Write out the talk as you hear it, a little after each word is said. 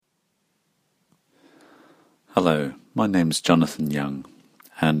Hello, my name's Jonathan Young,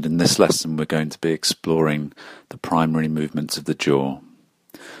 and in this lesson we're going to be exploring the primary movements of the jaw.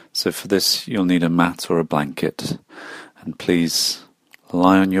 So for this you'll need a mat or a blanket, and please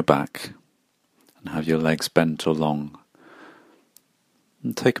lie on your back and have your legs bent or long.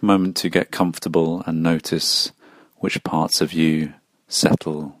 And take a moment to get comfortable and notice which parts of you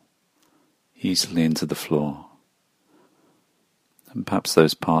settle easily into the floor, and perhaps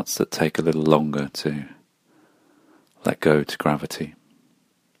those parts that take a little longer to let go to gravity.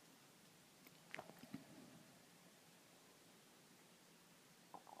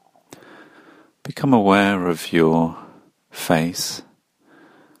 Become aware of your face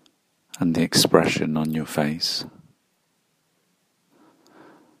and the expression on your face.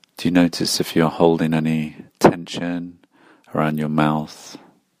 Do you notice if you're holding any tension around your mouth,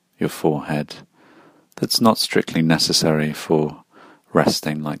 your forehead, that's not strictly necessary for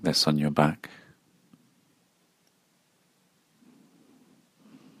resting like this on your back?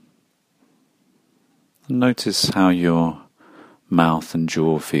 Notice how your mouth and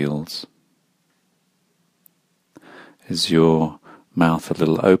jaw feels. Is your mouth a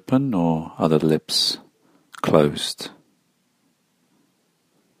little open or are the lips closed?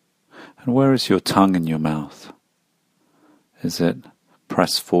 And where is your tongue in your mouth? Is it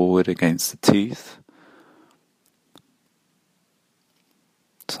pressed forward against the teeth?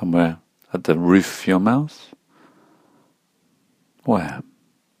 Somewhere at the roof of your mouth? Where?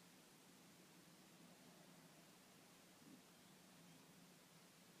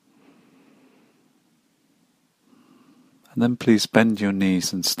 And then please bend your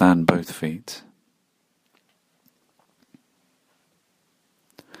knees and stand both feet.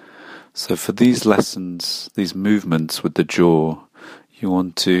 So for these lessons, these movements with the jaw, you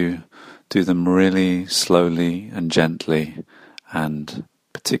want to do them really slowly and gently and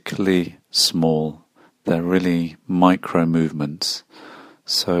particularly small. They're really micro movements.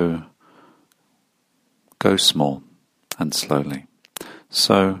 So go small and slowly.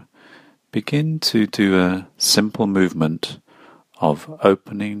 So begin to do a simple movement of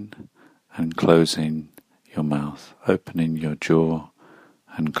opening and closing your mouth, opening your jaw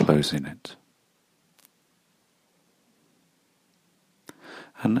and closing it.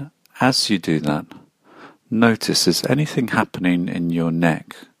 And as you do that, notice, is anything happening in your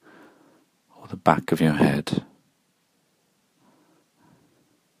neck or the back of your head?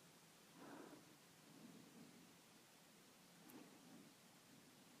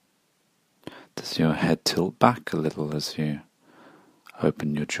 Does your head tilt back a little as you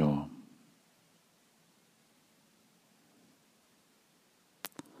open your jaw?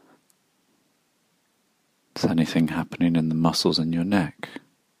 Is anything happening in the muscles in your neck?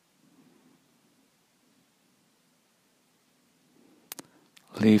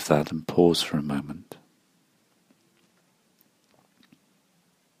 Leave that and pause for a moment.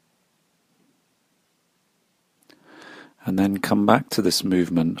 And then come back to this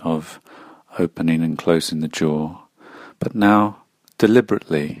movement of opening and closing the jaw, but now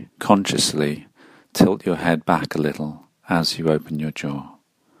deliberately, consciously tilt your head back a little as you open your jaw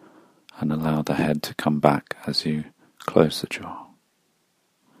and allow the head to come back as you close the jaw.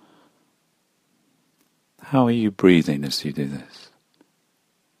 How are you breathing as you do this?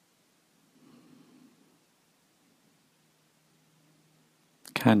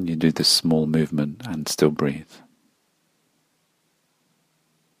 Can you do this small movement and still breathe?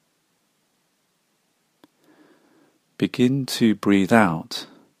 Begin to breathe out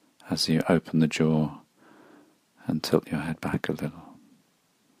as you open the jaw and tilt your head back a little.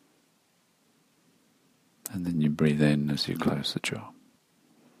 And then you breathe in as you close the jaw.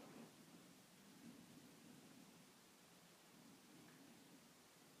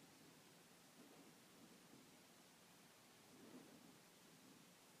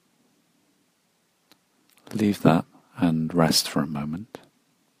 Leave that and rest for a moment.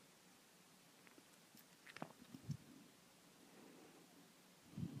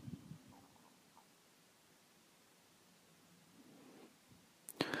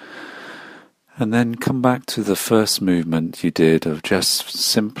 And then come back to the first movement you did of just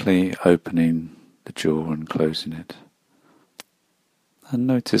simply opening the jaw and closing it. And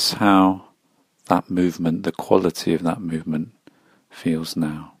notice how that movement, the quality of that movement, feels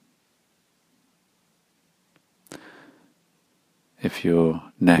now. If your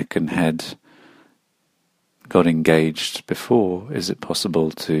neck and head got engaged before, is it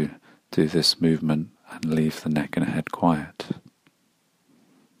possible to do this movement and leave the neck and head quiet?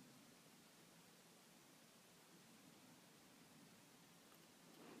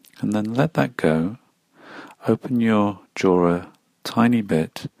 And then let that go. Open your jaw a tiny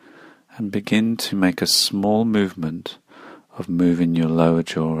bit and begin to make a small movement of moving your lower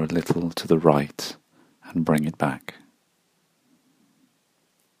jaw a little to the right and bring it back.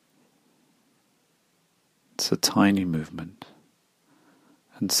 It's a tiny movement,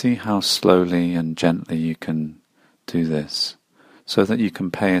 and see how slowly and gently you can do this so that you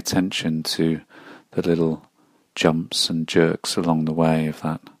can pay attention to the little jumps and jerks along the way of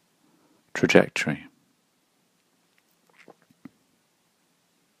that trajectory.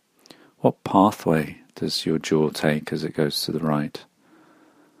 What pathway does your jaw take as it goes to the right?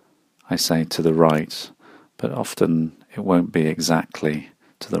 I say to the right, but often it won't be exactly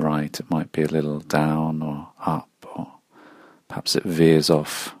to the right. It might be a little down or up, or perhaps it veers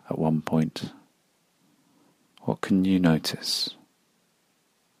off at one point. What can you notice?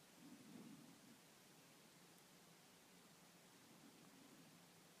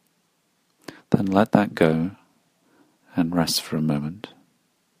 Then let that go and rest for a moment.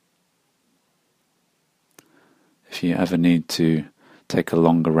 If you ever need to take a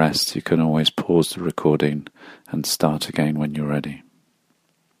longer rest, you can always pause the recording and start again when you're ready.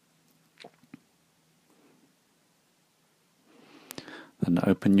 Then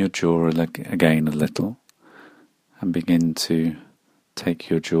open your jaw again a little and begin to take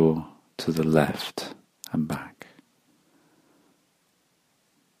your jaw to the left and back.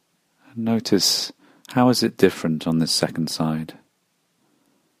 And notice, how is it different on this second side?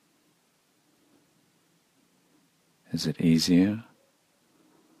 Is it easier?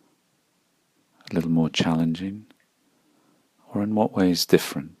 A little more challenging? Or in what ways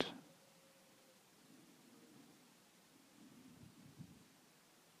different?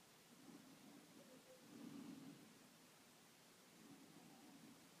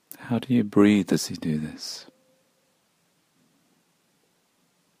 How do you breathe as you do this?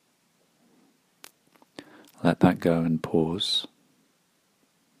 Let that go and pause.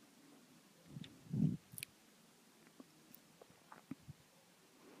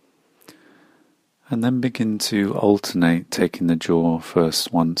 And then begin to alternate, taking the jaw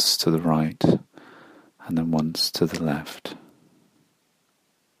first once to the right and then once to the left.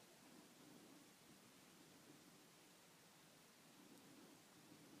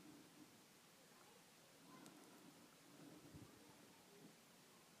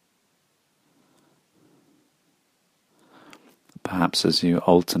 Perhaps as you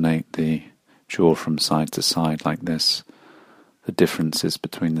alternate the jaw from side to side like this, the differences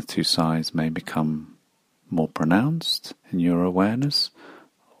between the two sides may become more pronounced in your awareness,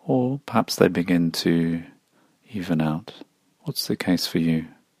 or perhaps they begin to even out. What's the case for you?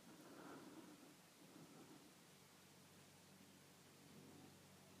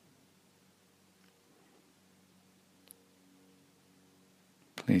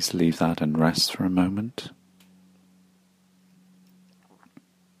 Please leave that and rest for a moment.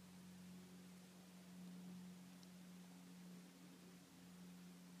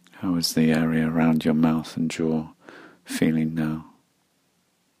 How is the area around your mouth and jaw feeling now?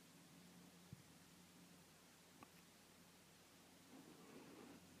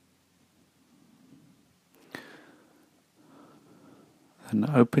 And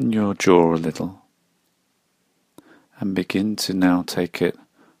open your jaw a little and begin to now take it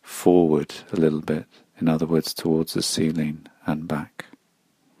forward a little bit, in other words towards the ceiling and back.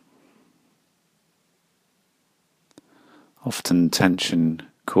 Often tension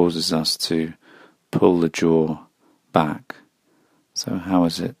causes us to pull the jaw back. So how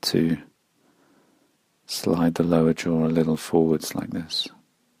is it to slide the lower jaw a little forwards like this?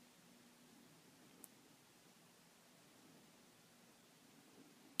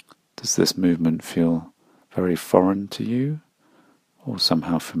 Does this movement feel very foreign to you or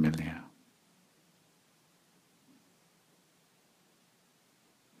somehow familiar?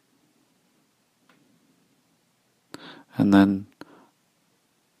 And then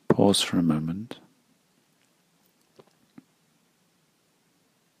pause for a moment.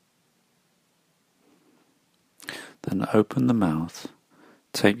 Then open the mouth,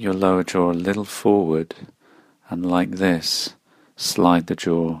 take your lower jaw a little forward, and like this, slide the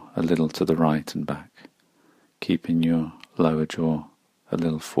jaw a little to the right and back, keeping your lower jaw a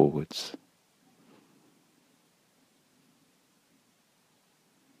little forwards.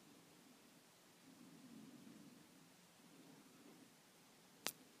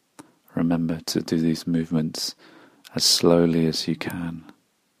 Remember to do these movements as slowly as you can,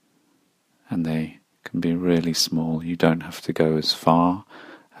 and they can be really small. You don't have to go as far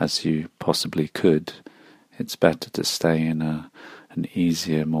as you possibly could. It's better to stay in an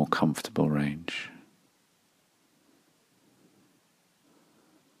easier, more comfortable range.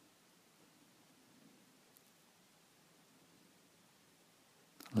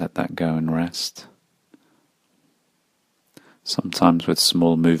 let that go and rest. Sometimes with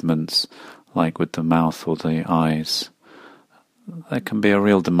small movements, like with the mouth or the eyes, there can be a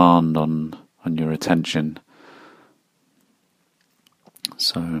real demand on your attention.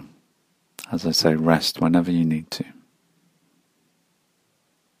 So, as I say, rest whenever you need to.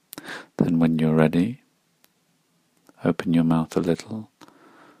 Then when you're ready, open your mouth a little,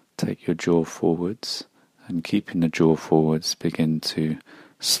 take your jaw forwards, and keeping the jaw forwards, begin to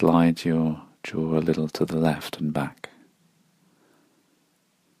slide your jaw a little to the left and back.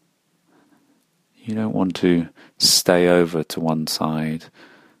 You don't want to stay over to one side.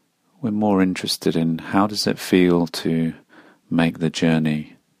 We're more interested in how does it feel to make the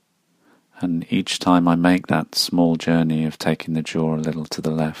journey. And each time I make that small journey of taking the jaw a little to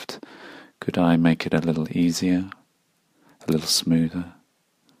the left, could I make it a little easier, a little smoother?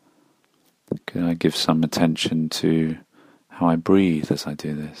 Could I give some attention to how I breathe as I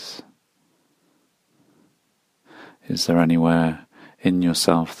do this? Is there anywhere in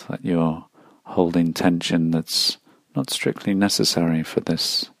yourself that you're holding tension that's not strictly necessary for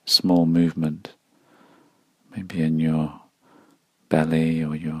this small movement? Maybe in your belly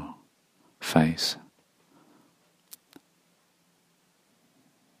or your face.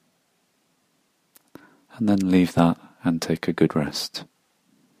 And then leave that and take a good rest.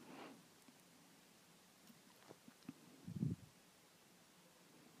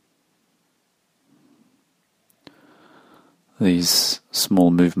 These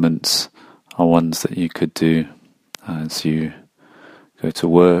small movements are ones that you could do as you go to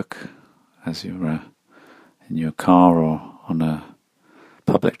work, as you're in your car or on a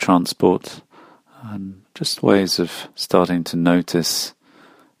public transport, and just ways of starting to notice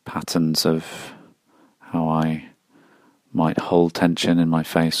patterns of how I might hold tension in my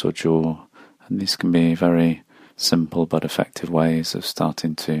face or jaw. And these can be very simple but effective ways of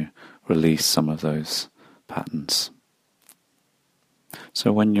starting to release some of those patterns.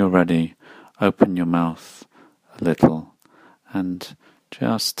 So when you're ready, open your mouth a little and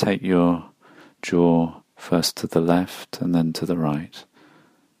just take your jaw first to the left and then to the right.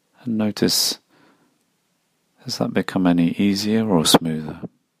 And notice, has that become any easier or smoother?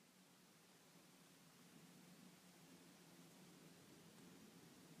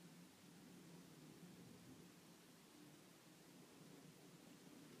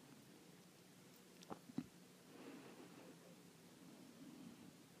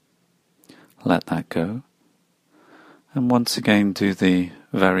 Let that go. And once again do the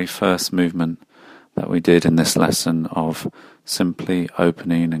very first movement that we did in this lesson of simply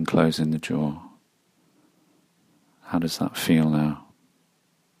opening and closing the jaw. How does that feel now?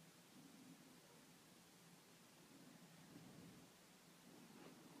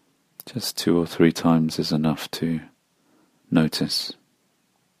 Just 2 or 3 times is enough to notice.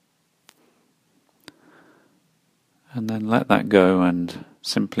 And then let that go and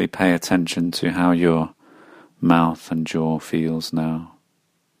simply pay attention to how your mouth and jaw feels now.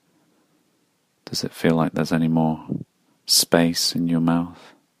 Does it feel like there's any more space in your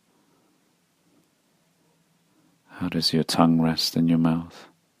mouth? How does your tongue rest in your mouth?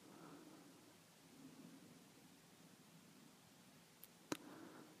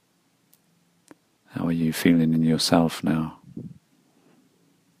 How are you feeling in yourself now?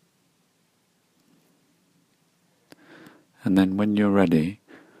 And then when you're ready,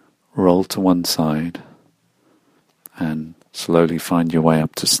 roll to one side and slowly find your way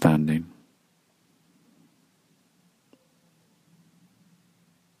up to standing.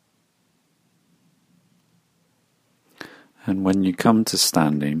 And when you come to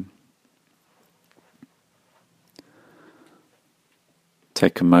standing,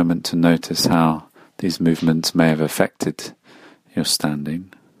 take a moment to notice how these movements may have affected your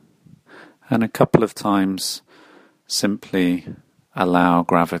standing. And a couple of times, simply allow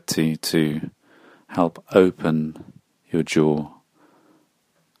gravity to help open your jaw,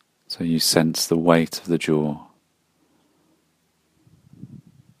 so you sense the weight of the jaw.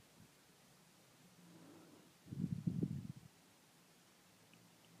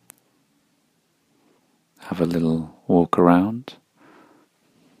 Have a little walk around.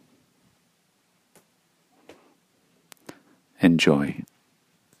 Enjoy.